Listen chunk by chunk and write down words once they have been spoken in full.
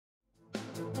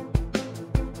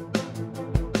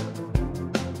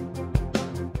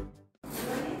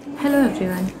Hello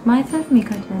everyone, myself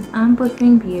Megha Jain. I am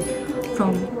pursuing BA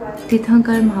from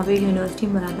Teerthanker, Mahaveer University,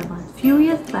 Moradabad. Few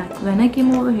years back when I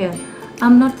came over here,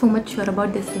 I'm not so much sure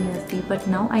about this university, but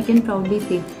now I can proudly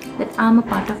say that I'm a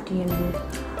part of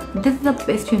TMU. This is the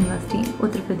best university in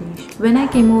Uttar Pradesh. When I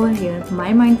came over here,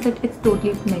 my mindset is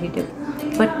totally negative,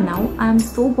 but now I am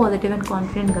so positive and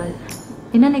confident girl.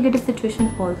 In a negative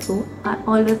situation also, I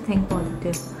always think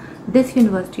positive. This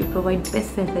university provides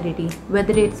best facility,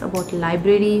 whether it's about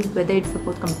library, whether it's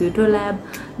about computer lab,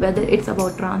 whether it's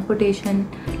about transportation.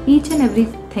 Each and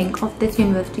everything of this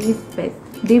university is best.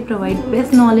 They provide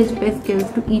best knowledge, best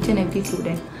skills to each and every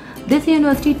student. This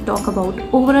university talk about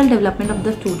overall development of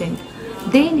the student.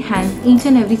 They enhance each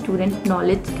and every student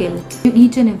knowledge skill to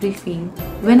each and every field.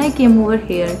 When I came over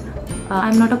here,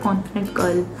 I'm not a confident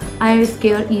girl. I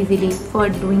scare easily for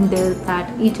doing this,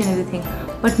 that, each and everything.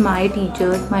 But my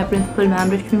teachers, my principal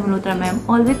ma'am, Rishmi Malhotra ma'am,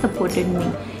 always supported me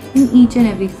in each and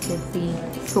every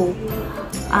field. So,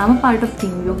 I'm a part of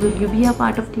TMU. Will you be a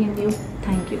part of TMU?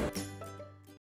 Thank you.